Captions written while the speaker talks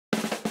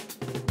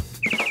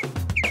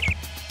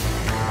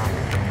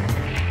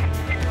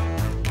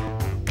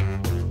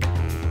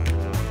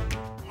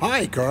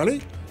Hi,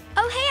 Carly.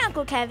 Oh, hey,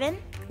 Uncle Kevin.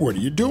 What are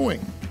you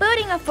doing?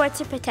 Building a fort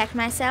to protect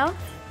myself.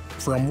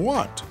 From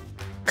what?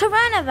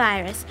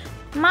 Coronavirus.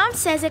 Mom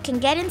says it can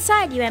get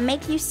inside you and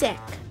make you sick.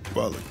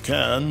 Well, it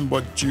can,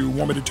 but you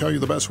want me to tell you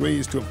the best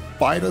ways to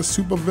fight a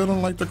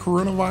supervillain like the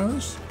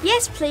coronavirus?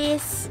 Yes,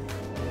 please.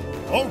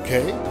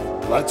 Okay,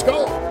 let's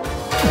go.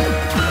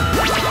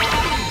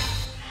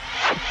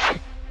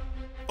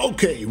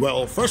 Okay,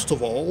 well, first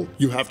of all,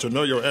 you have to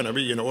know your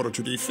enemy in order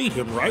to defeat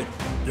him, right?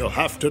 You'll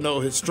have to know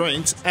his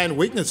strengths and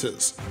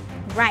weaknesses.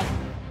 Right.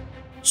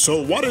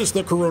 So what is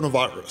the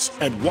coronavirus,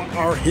 and what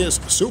are his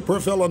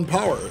supervillain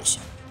powers?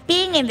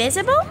 Being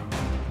invisible?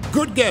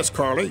 Good guess,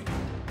 Carly.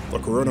 The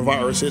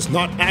coronavirus is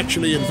not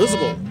actually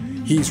invisible.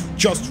 He's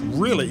just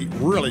really,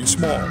 really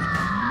small.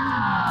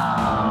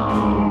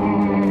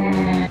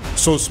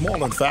 So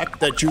small, in fact,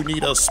 that you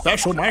need a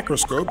special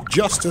microscope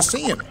just to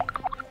see him.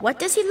 What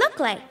does he look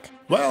like?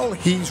 Well,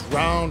 he's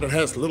round and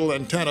has little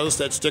antennas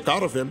that stick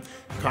out of him,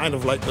 kind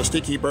of like the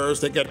sticky burrs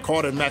that get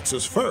caught in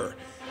Max's fur,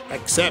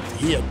 except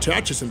he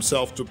attaches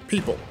himself to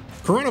people.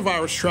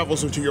 Coronavirus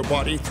travels into your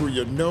body through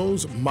your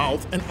nose,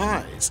 mouth, and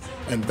eyes,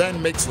 and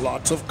then makes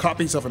lots of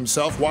copies of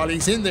himself while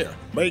he's in there,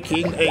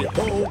 making a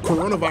whole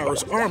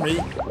coronavirus army,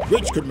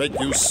 which could make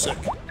you sick.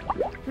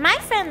 My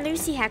friend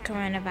Lucy had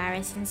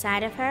coronavirus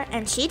inside of her,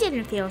 and she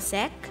didn't feel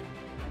sick.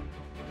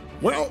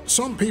 Well,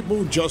 some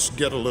people just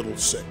get a little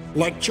sick,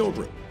 like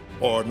children,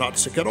 or not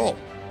sick at all.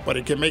 But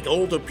it can make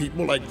older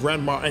people like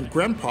Grandma and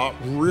Grandpa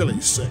really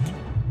sick.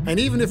 And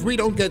even if we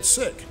don't get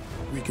sick,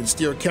 we can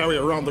still carry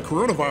around the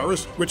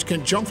coronavirus, which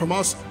can jump from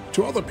us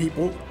to other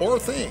people or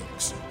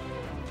things.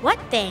 What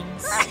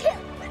things?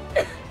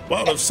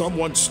 Well, if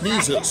someone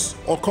sneezes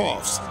or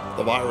coughs,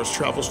 the virus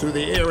travels through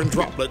the air in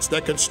droplets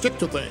that can stick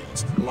to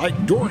things,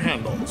 like door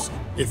handles.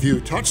 If you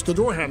touch the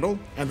door handle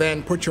and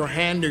then put your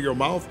hand near your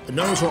mouth,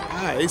 nose, or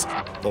eyes,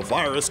 the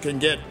virus can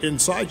get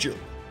inside you.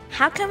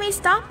 How can we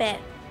stop it?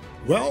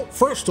 Well,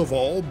 first of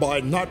all,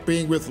 by not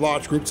being with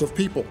large groups of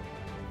people.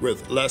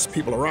 With less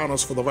people around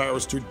us for the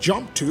virus to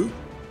jump to,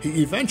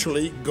 he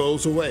eventually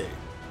goes away.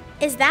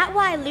 Is that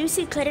why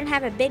Lucy couldn't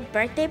have a big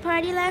birthday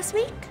party last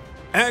week?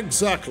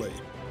 Exactly.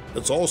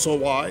 That's also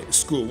why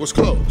school was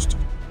closed.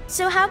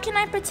 So how can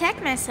I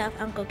protect myself,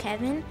 Uncle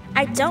Kevin?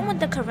 I don't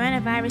want the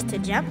coronavirus to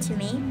jump to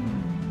me.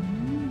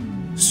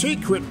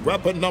 Secret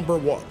weapon number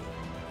 1.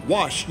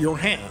 Wash your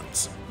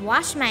hands.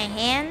 Wash my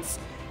hands?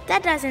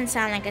 That doesn't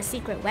sound like a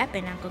secret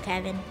weapon, Uncle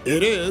Kevin.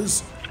 It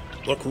is.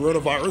 The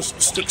coronavirus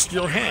sticks to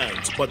your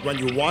hands, but when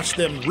you wash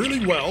them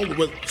really well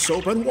with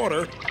soap and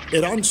water,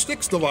 it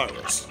unsticks the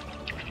virus.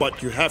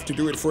 But you have to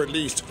do it for at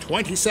least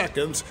 20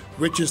 seconds,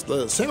 which is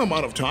the same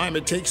amount of time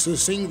it takes to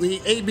sing the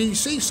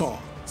ABC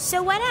song.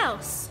 So what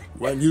else?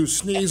 When you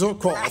sneeze or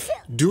cough,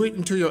 do it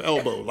into your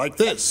elbow, like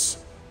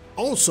this.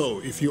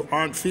 Also, if you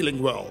aren't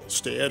feeling well,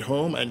 stay at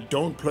home and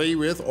don't play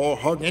with or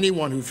hug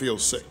anyone who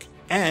feels sick.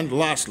 And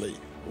lastly,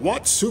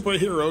 what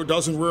superhero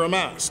doesn't wear a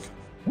mask?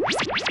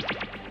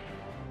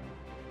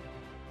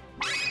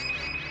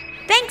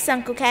 Thanks,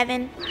 Uncle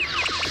Kevin.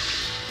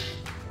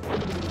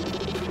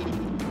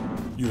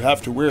 You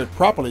have to wear it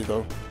properly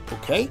though,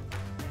 okay?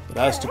 It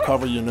has to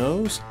cover your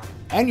nose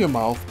and your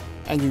mouth,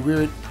 and you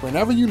wear it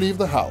whenever you leave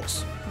the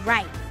house.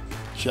 Right.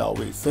 Shall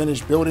we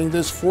finish building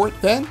this fort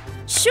then?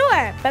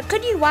 Sure, but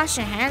could you wash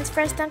your hands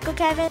first, Uncle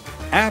Kevin?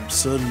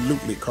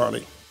 Absolutely,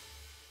 Carly.